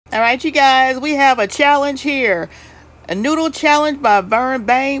All right, you guys, we have a challenge here. A noodle challenge by Vern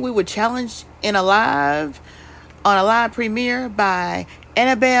Bain. We would challenge on a live premiere by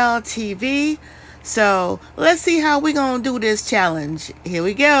Annabelle TV. So let's see how we gonna do this challenge. Here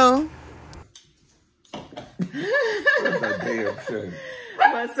we go.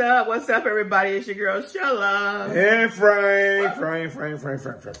 What's up? What's up, everybody? It's your girl Sheila. And Frank. PromoSTK.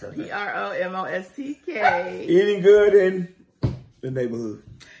 Eating good in the neighborhood.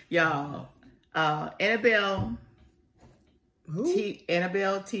 Y'all, Annabelle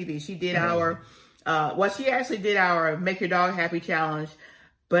TV. She did our, she actually did our Make Your Dog Happy challenge.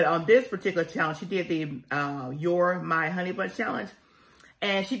 But on this particular challenge, she did the You're My Honey Bunch challenge.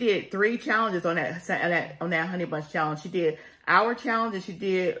 And she did 3 challenges on that Honey Bunch challenge. She did our challenge and she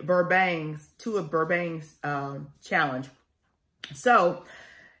did Burbank's, 2 of Burbank's challenge. So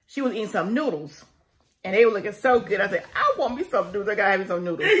she was eating some noodles. And they were looking so good. I said, I want me some noodles. I gotta have me some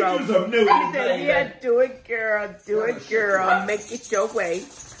noodles. So he said, yeah, do it, girl. Do it, girl. Make it your way.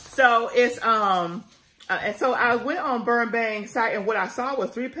 So it's, and so I went on Burn Bang's site and what I saw was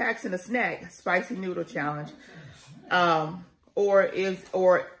 3 packs in a snack, spicy noodle challenge. Or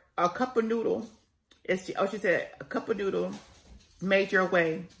a cup of noodle. She said a cup of noodle made your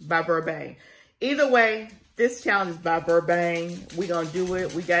way by Burbank. Either way, this challenge is by Burbank. We gonna do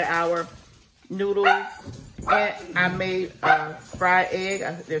it. We got our noodles, and I made fried egg.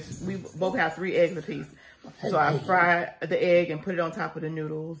 We both have 3 eggs apiece. So I fried the egg and put it on top of the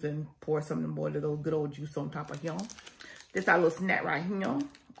noodles and pour some more of the little good old juice on top of here. This is our little snack right here,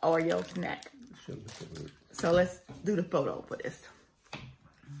 Oreo snack. So let's do the photo for this.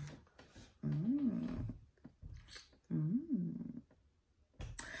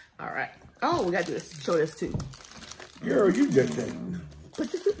 All right. Oh, we gotta do this. Show this too. Girl, you just that. Put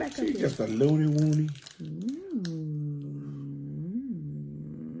the soup back up here. Just a loony woony.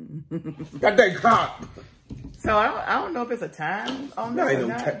 Got that hot. So I don't know if it's a time on this or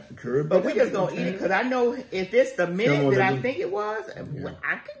not, curve, but we just gonna eat it because I know if it's the minute that I think it was, I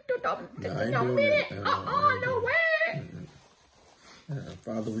can do the minute. No way.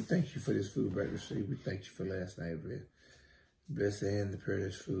 Father, we thank you for this food back received. We thank you for last night, bread. Bless the hand, the prayer of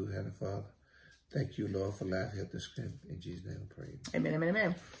this food, Heavenly Father. Thank you, Lord, for life, health, and strength. In Jesus' name, we pray. Amen, amen,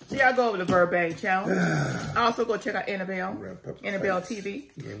 amen. So y'all go over to Burbank challenge. Also go check out Annabelle TV.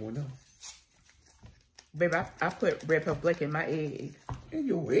 Yeah, well, no. Baby, I put red pepper flake in my egg. In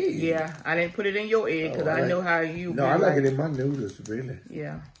your egg? Yeah, I didn't put it in your egg because I know how you... No, I like it in my noodles, really.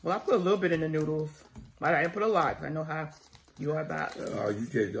 Yeah. Well, I put a little bit in the noodles. But I didn't put a lot because I know how you are about Oh, you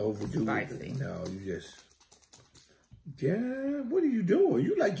just overdo spicy. It. No, you just... Yeah, what are you doing?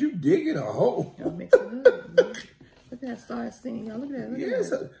 You digging a hole. Y'all mix it up. Look at that star stinging. Y'all look at that.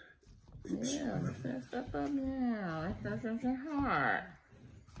 Yes. Yeah, mix that stuff up now. That's hard.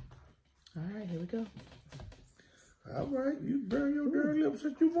 All right, here we go. All right, you burn your dirty lips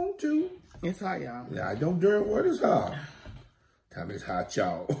if you want to. It's hot, y'all. Yeah, I don't dirty what is hot. Time is hot,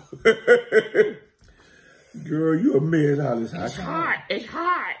 y'all. Girl, you a mess how this hot. It's hot. It's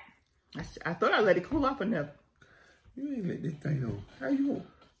hot. I thought I let it cool off enough. You ain't let this thing on. How you want?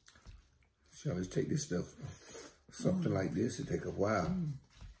 So let's take this stuff. Something like this, it take a while.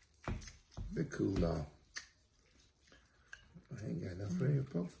 It cool off. I ain't got enough red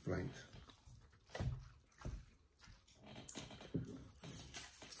pepper flakes.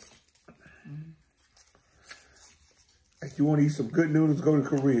 If you want to eat some good noodles, go to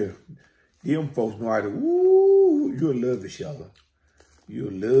Korea. Them folks know how to, ooh, you'll love the Sheila.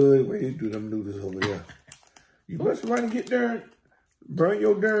 You'll love the way they do them noodles over there. You must run and get there, burn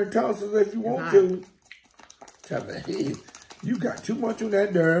your darn tonsils if you want to. Tell me, hey, you got too much on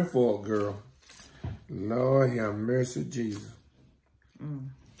that darn fork, girl. Lord have mercy, Jesus.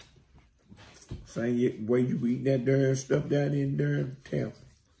 Same way you eating that darn stuff down in darn town.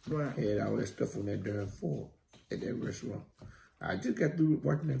 Right. Had all that stuff on that darn fork at that restaurant. I just got through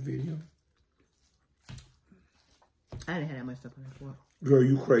watching that video. I didn't have that much stuff on that fork. Girl,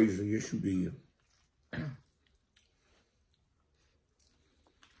 you crazy. Yes, you did.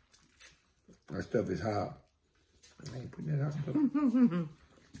 That stuff is hot. I ain't putting that hot stuff.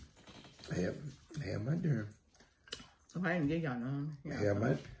 I have my darn. Oh, I didn't get y'all none.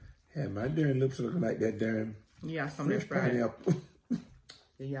 Have my darn lips looking like that darn. Yeah, some of that fried apple.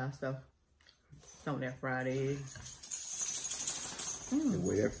 Yeah, stuff. Some of that fried egg. The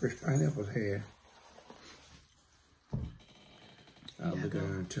way that fresh pineapple's hair. I'll look at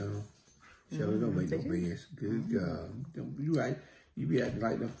her tongue. Sheila, don't make no mess. Good God. You right. You be acting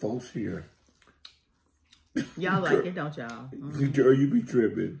like them folks here. Y'all like it, don't y'all? Girl, you be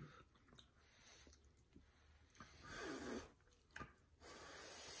tripping.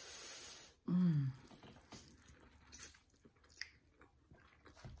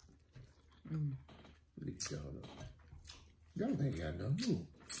 Look at y'all up. Y'all think y'all done move.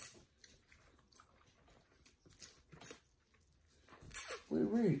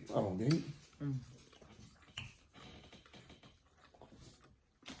 Wait. Oh, Nate.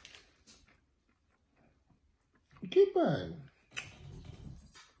 Keep on.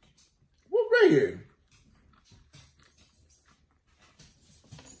 What right here?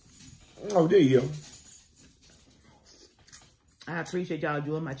 Oh, there you go. I appreciate y'all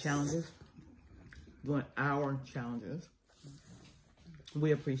doing my challenges. Doing our challenges.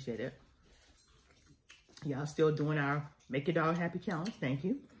 We appreciate it. Y'all still doing our Make Your Dog Happy challenge. Thank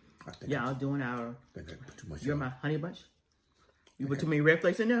you. Y'all doing our You're My Honey Bunch. You put too many red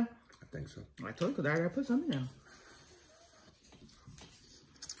flakes in there? I think so. I told you because I already put some in there.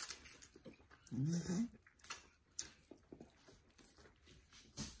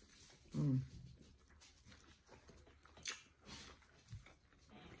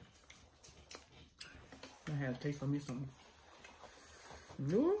 I had to take from me some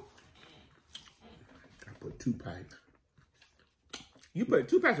noodle. I put 2 pipes. You put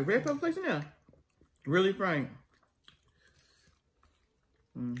 2 packs of red pepper flakes in there? Really, Frank?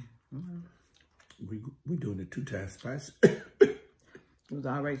 We doing it 2 times spicy. It was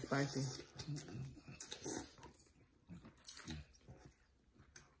already spicy.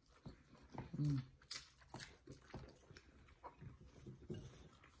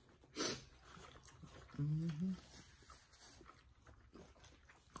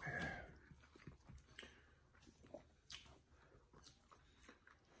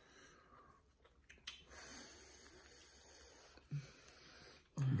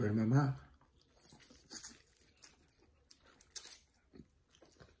 Burn my mouth.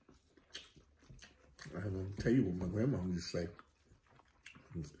 I'm gonna tell you what my grandma used to say.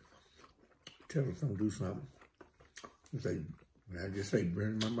 Tell her something, do something. Say, when I just say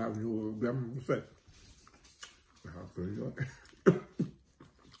burn my mouth, you know what grandma would say? I'll burn your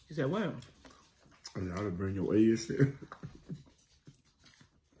She said, well, and I'll burn your ears there.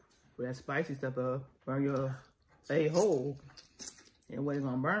 with that spicy stuff, burn your a-hole. And what it's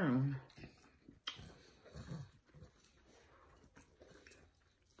gonna burn.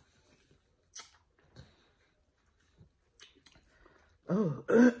 Oh.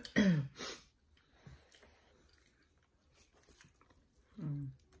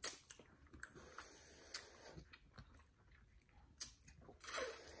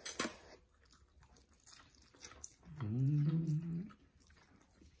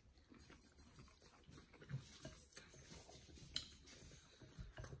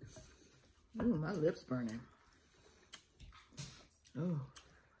 Ooh, my lips burning. Oh.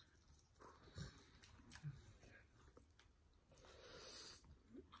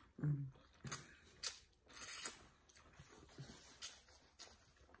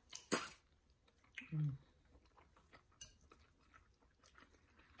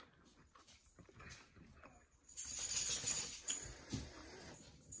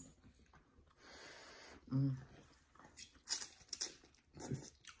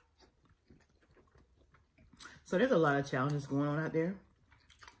 So there's a lot of challenges going on out there,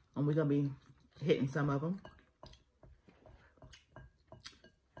 and we're gonna be hitting some of them.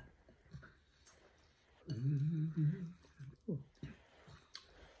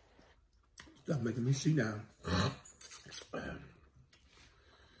 Stop making me see now.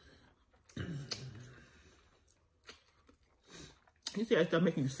 You said stuff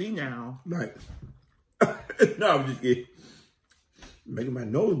making you see now. Right. No, I'm just kidding. Making my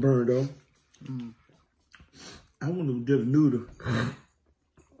nose burn though. I want to do the noodle.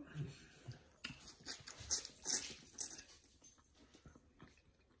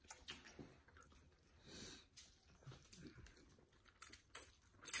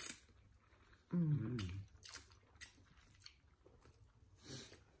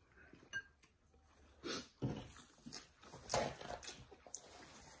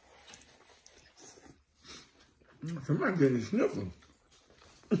 Somebody getting a sniffle.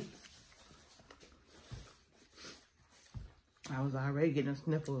 I was already getting a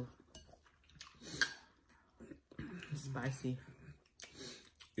sniffle. Spicy.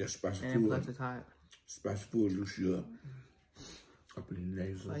 Yeah, spicy and food. plus it's hot. Spicy food loose you up in the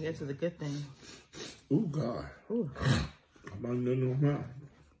nasal. So I guess it's a good thing. Oh God. Ooh. I'm on nothing on mouth.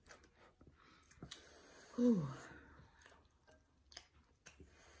 Ooh.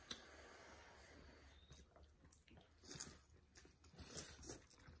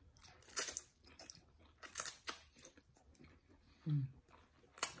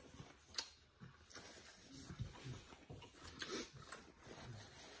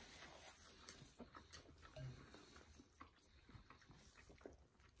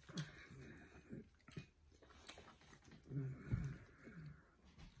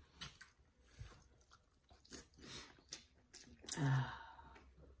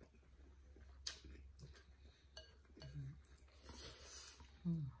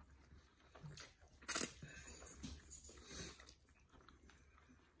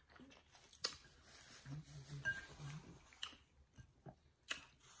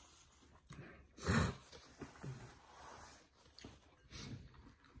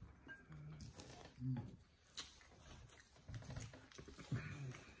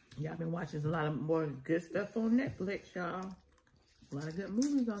 Y'all been watching a lot of more good stuff on Netflix, y'all. A lot of good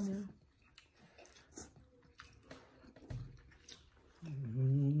movies on there.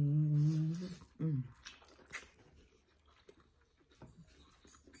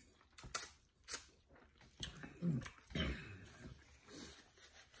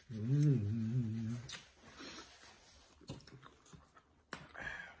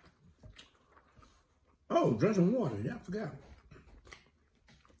 Oh, drink some water. Yeah, I forgot.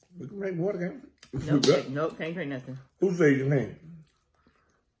 We can drink water, can't we? Nope, can't drink nothing. Who said your name?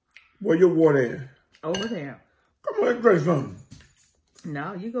 Where your water at? Over there. Come on, let's drink something.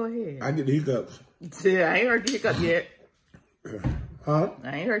 No, you go ahead. I get the hiccups. Yeah, I ain't heard the hiccup yet. Huh?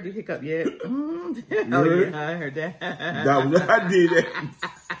 I ain't heard the hiccup yet. Oh, yeah, I heard that. That was I did that.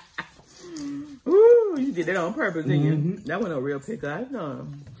 Ooh, you did that on purpose, didn't you? That wasn't a real pickup. I know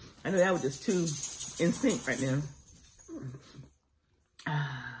that was just too in sync right now.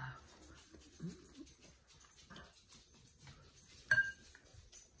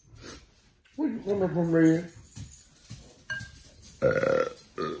 Where you coming from, Red?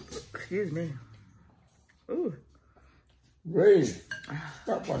 Excuse me. Ooh. Red,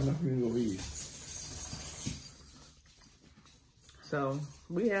 stop by nothing in your head. So,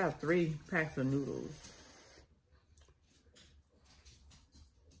 we have 3 packs of noodles.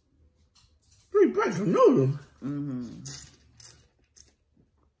 3 packs of noodles?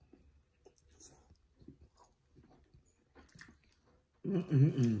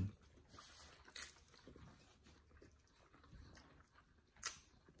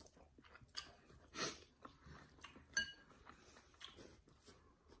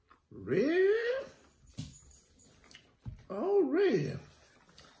 Red? Oh, Red.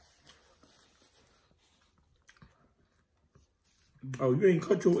 Oh, you ain't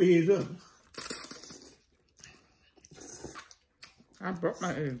cut your eggs up. I broke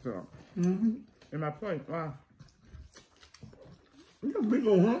my eggs up. In my plate. Wow. You're a big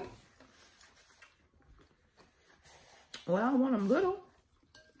old, huh? Well, I want them little.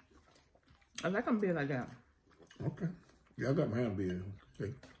 I like them big like that. Okay. Yeah, I got my hand big.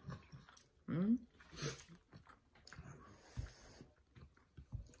 Okay.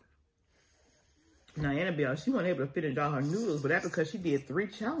 Now, Annabelle, she wasn't able to finish all her noodles, but that's because she did 3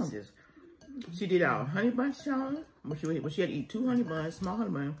 challenges. She did our honey bunch challenge, where she had to eat 2 honey buns, small honey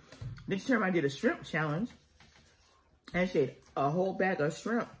buns. Then she turned around and did a shrimp challenge. And she had a whole bag of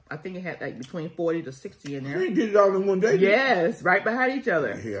shrimp. I think it had like between 40 to 60 in there. She did it all in one day? Yes, right behind each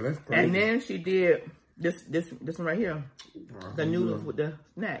other. Yeah, that's crazy. And then she did this one right here. The noodles with the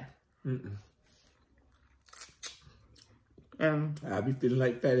snack. I be feeling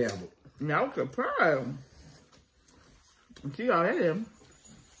like Fat Albert. Now I'm surprised. She all had him.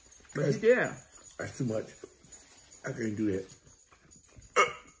 But she did. That's too much. I can't do that.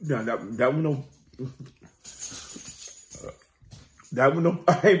 No, that one no. That one no.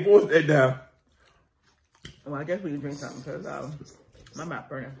 I ain't forced that down. Well, I guess we can drink something because my mouth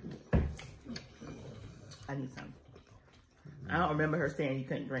burning. I need something. I don't remember her saying you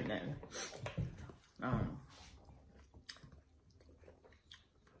couldn't drink nothing. Oh.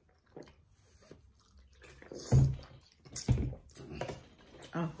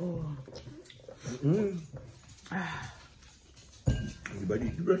 Anybody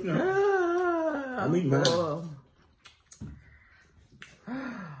eat the rest now? I'm eating mine.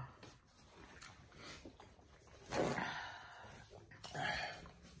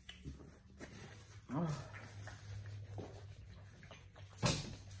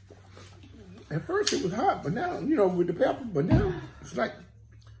 At first it was hot, but now, you know, with the pepper, but now it's like,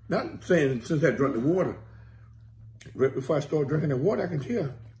 not saying since I drank the water, right before I started drinking the water, I can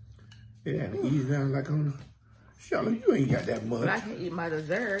tell. It had to ease down like on the, Sheila, you ain't got that much. But I can eat my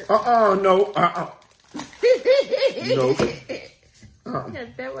dessert. No. No.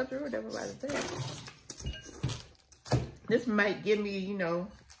 That was true. That was my dessert. This might give me, you know,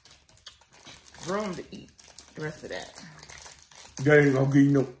 room to eat the rest of that. That ain't gonna give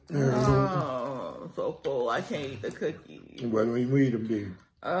you no. Oh, so full. I can't eat the cookies. Well, we eat them, baby.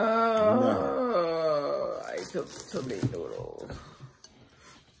 I took tomato noodles.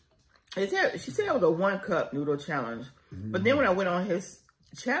 She said it was a 1-cup noodle challenge. But then when I went on his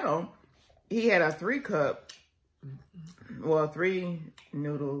channel, he had a 3-cup, well, 3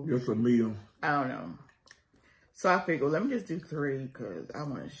 noodles. Just a meal. I don't know. So I figured, let me just do 3 because I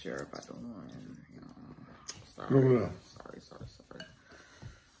wasn't sure about the one. You know. Sorry. Sorry.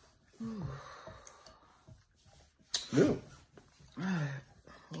 Yeah.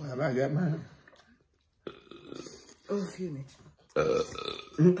 Well, I got mine. Oh, excuse me.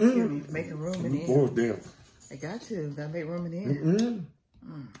 Excuse me. Making room in the end. Oh, damn. I got to. Gotta make room in the end.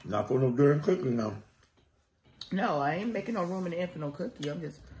 Not for no darn cooking now. No, I ain't making no room in the end for no cookie. I'm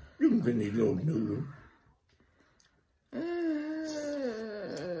just... You can fit these little noodles.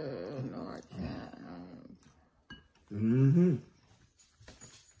 No, I can't. Mm-hmm.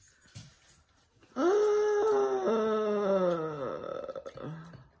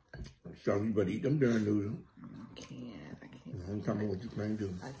 So you better eat them darn noodles. I can't. I'm talking about what you can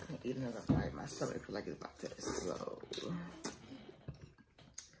do. I can't eat another bite. My stomach feels like it's about to explode.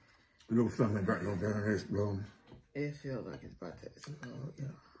 Your stomach got no darn explode. It feels like it's about to explode,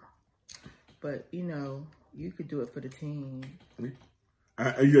 yeah. But, you know, you could do it for the team.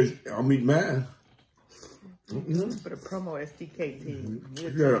 I'll meet mine. For the PromoSTK team. Yeah,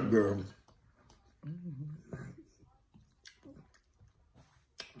 girl.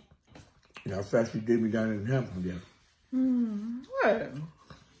 You know how fast you did me down in Hampton, yeah. What?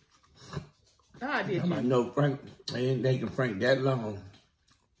 I did you. I know Frank, I ain't taking Frank that long.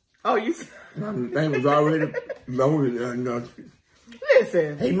 Oh, you... My thing was already loaded.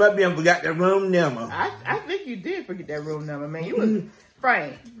 Listen. He must be forgot that room number. I think you did forget that room number, man. You was...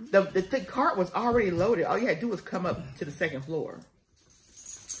 Frank, the cart was already loaded. All you had to do was come up to the second floor.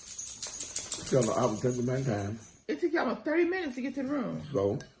 So I was taking my time. It took you almost 30 minutes to get to the room.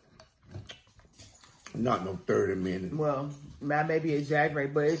 So, not no 30 minutes. Well, I may be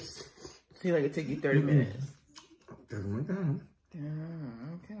exaggerating, but it seemed like it took you 30 minutes. Taking my time.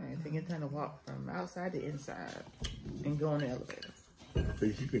 Okay. Taking your time to walk from outside to inside and go on the elevator.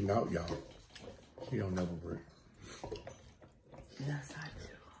 See, she can out, y'all. She don't never break. Yes, I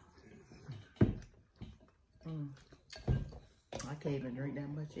do. I can't even drink that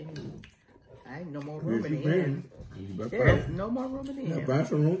much anymore. I ain't no more room in the end. There is no more room in the end.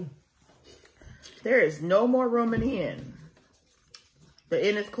 Bathroom? There is no more room in the end. The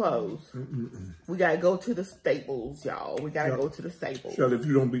inn is closed. We gotta go to the Staples, y'all. We gotta go to the Staples. Sheila, if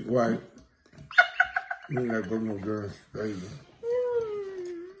you don't be quiet, you ain't gotta go to no girl Staples.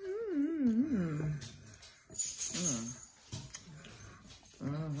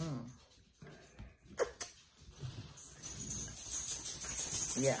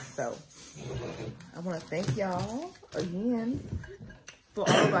 Yeah, so I want to thank y'all again for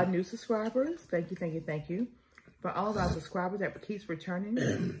all of our new subscribers. Thank you. For all of our subscribers that keeps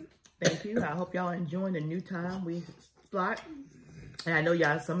returning, thank you. I hope y'all enjoying the new time we slot. And I know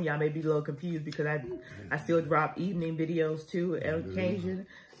y'all, some of y'all may be a little confused because I still drop evening videos too on occasion,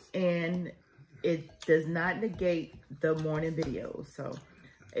 and it does not negate the morning videos. So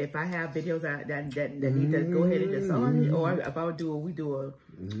if I have videos that need to go ahead and just on it, or if I would do want to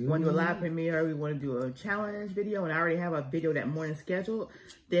do a live premiere, we want to do a challenge video, and I already have a video that morning scheduled,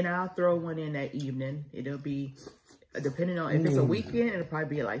 then I'll throw one in that evening. It'll be, depending on, if it's a weekend, it'll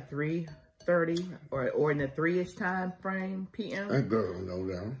probably be at like 3:30 or in the 3-ish time frame, PM. That girl don't know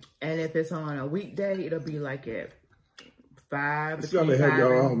that. And if it's on a weekday, it'll be like at 5, between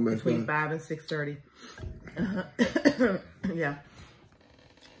 5 and 6:30. Yeah.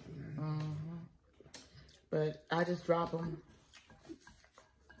 But I just drop them,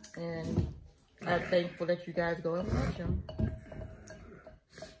 and I'm thankful that you guys go and watch them.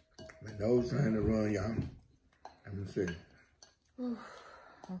 My nose trying to run, y'all. Let me see. I'm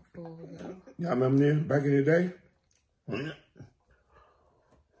full. Y'all remember this back in the day?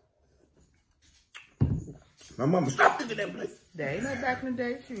 My mama stopped looking at that place. There ain't no back in the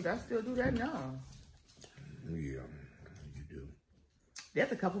day. Shoot, I still do that now. Yeah.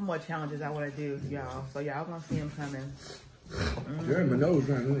 There's a couple more challenges I want to do, y'all. So y'all gonna see them coming. Yeah, my nose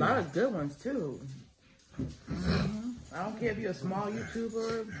trying to run. A lot of good ones too. I don't care if you're a small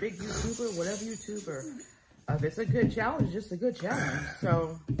YouTuber, big YouTuber, whatever YouTuber. If it's a good challenge, just a good challenge.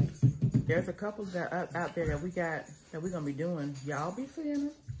 So there's a couple that out there that we're gonna be doing. Y'all be seeing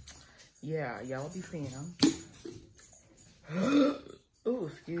them. Yeah, y'all be seeing them. Ooh,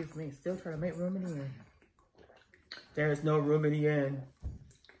 excuse me. Still trying to make room in the end. There is no room in the end.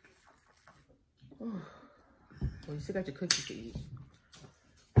 Well, you still got your cookies to eat.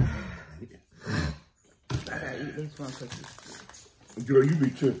 I gotta eat at least one cookie. Girl, you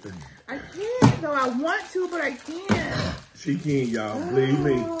be tripping. I can't though. I want to, but I can't. She can, y'all. Believe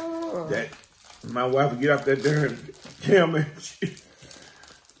me. That my wife would get up that darn camera.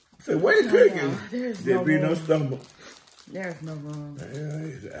 Say, where the cookies? There'd be no stomach. There's no room.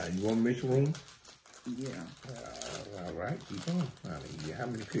 You want to make some room? Yeah. All right, keep on. How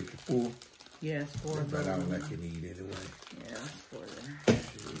many cookies? 4? Yes, 4. But I don't like you to eat anyway. Yeah, 4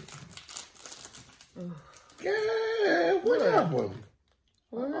 there. Yeah, what happened?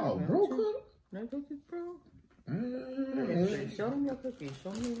 What happened? Broke up? No cookies, bro? Show them your cookies.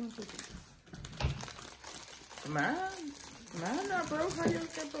 Show me your cookies. Come on. Mine not broke. How you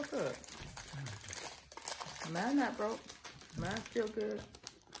get broke up? Mine not broke. Mine's still good.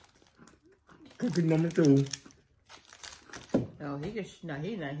 Cookie number 2. No, he can. No,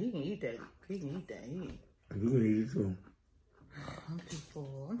 he can eat that. He can eat that. You can eat it too. I'm too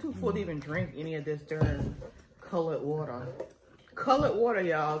full. I'm too full to even drink any of this darn colored water. Colored water,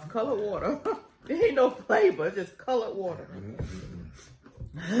 y'all. It's colored water. There ain't no flavor. It's just colored water.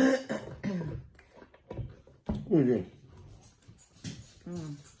 What is it?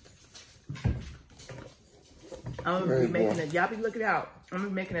 I'm gonna be making it. Y'all be looking out. I'm gonna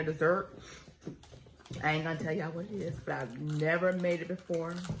be making a dessert. I ain't gonna tell y'all what it is, but I've never made it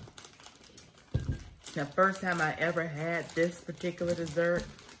before. The first time I ever had this particular dessert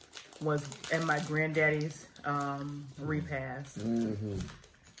was at my granddaddy's repast.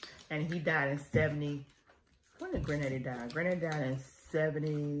 And he died in 70. When did Granddaddy die? Granddaddy died in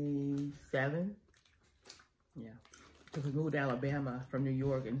 77. Yeah. Because we moved to Alabama from New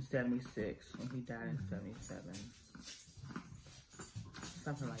York in 76. And he died in 77.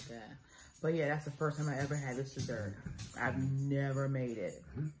 Something like that. But yeah, that's the first time I ever had this dessert. I've never made it.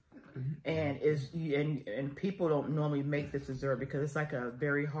 And and people don't normally make this dessert because it's like a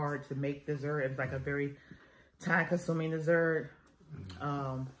very hard to make dessert. It's like a very time consuming dessert.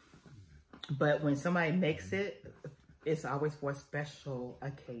 But when somebody makes it, it's always for a special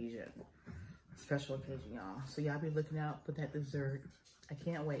occasion. Special occasion, y'all. So y'all be looking out for that dessert. I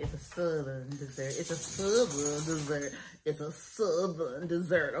can't wait. It's a southern dessert. It's a southern dessert. It's a southern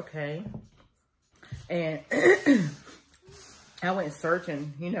dessert, okay? And I went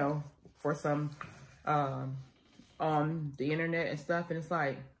searching, you know, for some on the internet and stuff, and it's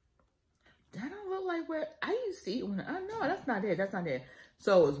like, that don't look like what I used to eat when I know that's not it. That's not it.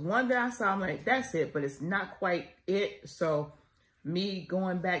 So it was one that I saw, I'm like, that's it, but it's not quite it. So me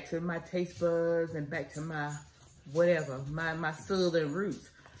going back to my taste buds and back to my whatever, my southern roots,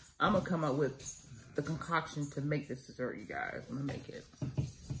 I'm gonna come up with the concoction to make this dessert, you guys. I'm gonna make it.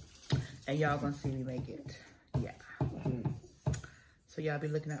 And y'all gonna see me make it. Yeah. So y'all be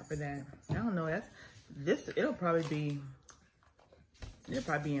looking out for that. I don't know, it'll probably be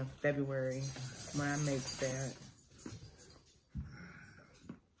in February when I make that.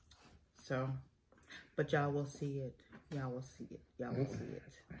 So, but y'all will see it. Y'all will see it. Y'all will see it.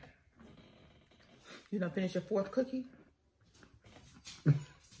 You done finish your 4th cookie?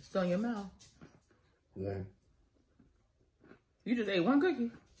 It's on your mouth. Yeah. You just ate 1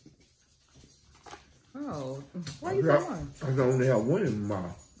 cookie? Oh, why you got one? I only have one in my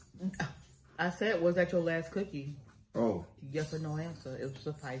mouth. I said, was that your last cookie? Oh. Yes or no answer. It would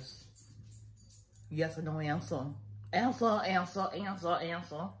suffice. Yes or no answer. Answer, answer, answer,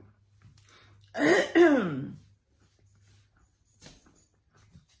 answer.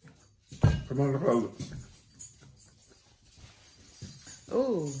 Come on, close it.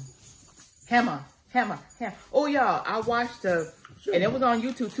 Ooh. Hammer. Oh, y'all, I watched and it was on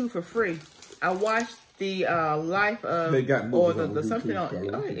YouTube too for free. I watched the life of, they got or movies the on something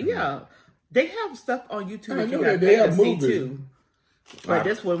YouTube, on, yeah. They have stuff on YouTube that you know got they have to see movies too. But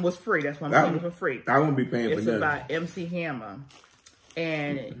this one was free. That's why I'm saying it was for free. I won't be paying for that. It's about MC Hammer.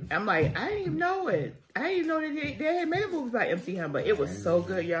 And I'm like, I didn't even know it. I didn't even know that they had made a movie about MC Hammer. But it was so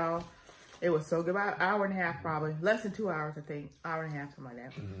good, y'all. It was so good. About an hour and a half, probably. Less than 2 hours, I think. Hour and a half, something like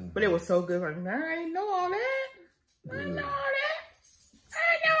that. But it was so good. Like, I didn't know all that. I didn't know all that.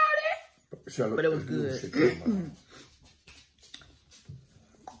 But it was good.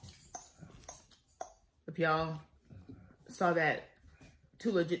 If y'all saw that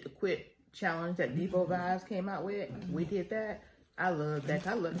Too Legit to Quit challenge that Depot Vibes came out with, we did that. I love that.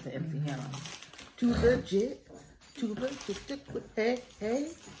 I love the MC Hammer. Too legit to quit, hey,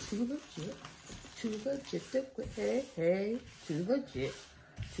 hey. Too legit to quit, hey, hey. Too legit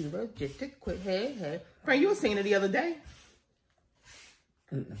to quit, hey, hey. Frank, you were singing it the other day.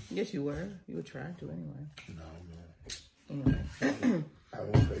 Yes, you were. You were trying to anyway. No. Anyway. I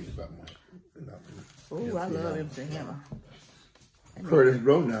won't tell you about my. Oh, I love MC Hammer. Curtis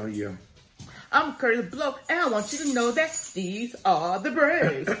Blow now, yeah. I'm Curtis Blow, and I want you to know that these are the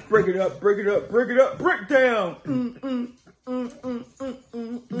braids. Break it up, break down.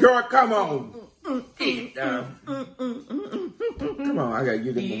 Girl, come on. Come on, I gotta get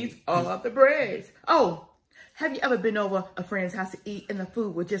it. These are the braids. Oh, have you ever been over a friend's house to eat and the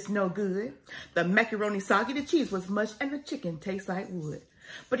food was just no good? The macaroni soggy, the cheese was mush, and the chicken tastes like wood.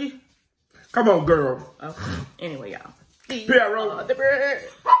 But you... Come on, girl. Okay. Anyway, y'all. These P-R-O. are the braids.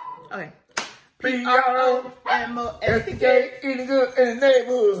 Okay. P-R-O-M-O-S-T-K. Eating good in the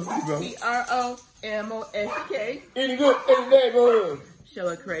neighborhood. P-R-O-M-O-S-T-K. Eating good in the neighborhood.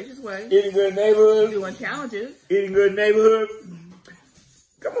 Sheila Courageous Way. Eating Good Neighborhood. Doing challenges. Eating Good Neighborhood.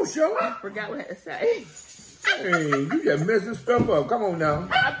 Come on, Sheila. I forgot what I had to say. Hey, you just messing stuff up. Come on now.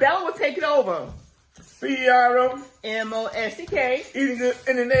 Bella will take it over. PROMOSTK. Eating Good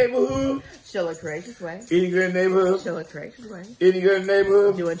in the Neighborhood. Sheila Courageous Way. Eating Good Neighborhood. Sheila Courageous Way. Eating Good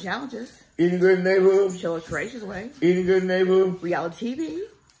Neighborhood. Doing challenges. Eating Good Neighborhood. Sheila Courageous Way. Eating Good Neighborhood. Reality TV.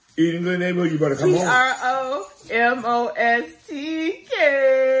 Eating Good Neighborhood. You better come on. PROMOSTK. Eating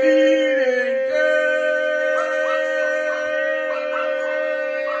Good.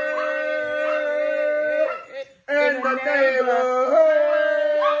 In the neighborhood.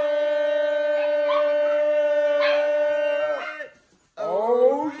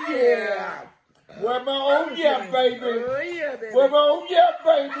 Oh yeah. Where my oh yeah, baby. Oh yeah, baby. Where my oh yeah,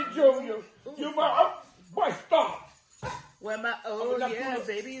 baby, Junior. You my oh, boy, stop. Where my oh yeah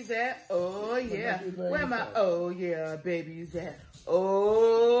baby's at? Oh yeah. Where my oh yeah baby's at?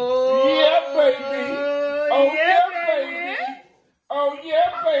 Oh yeah, baby. Oh yeah, baby. Oh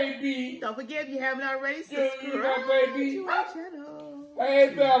yeah, baby. Don't forget, if you haven't already, subscribe to our channel. Hey,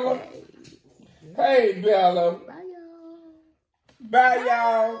 Bella. Hey, Bella. Bye, y'all. Bye,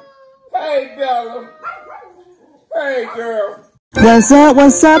 y'all. Hey, Bella. Hey, girl. What's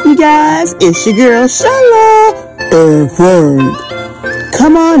up, you guys? It's your girl, Sheila. And Frank.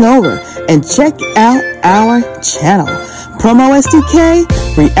 Come on over and check out our channel, PromoSTK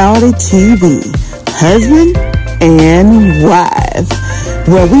Reality TV. Husband and wife,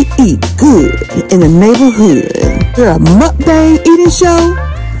 where we eat good in the neighborhood. We're a mukbang eating show,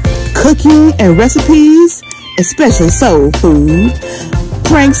 cooking and recipes, especially soul food,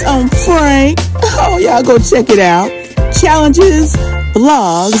 pranks on Frank. Oh, y'all go check it out. Challenges,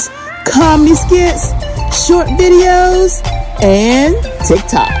 vlogs, comedy skits, short videos, and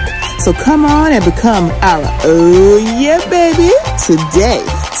TikTok. So come on and become our oh yeah baby today.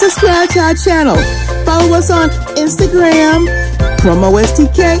 Subscribe to our channel. Follow us on Instagram,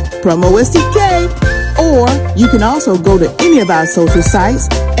 PromoSTK, or you can also go to any of our social sites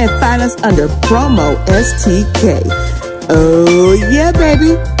and find us under PromoSTK. Oh yeah,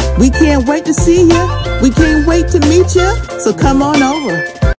 baby. We can't wait to see you. We can't wait to meet you. So come on over.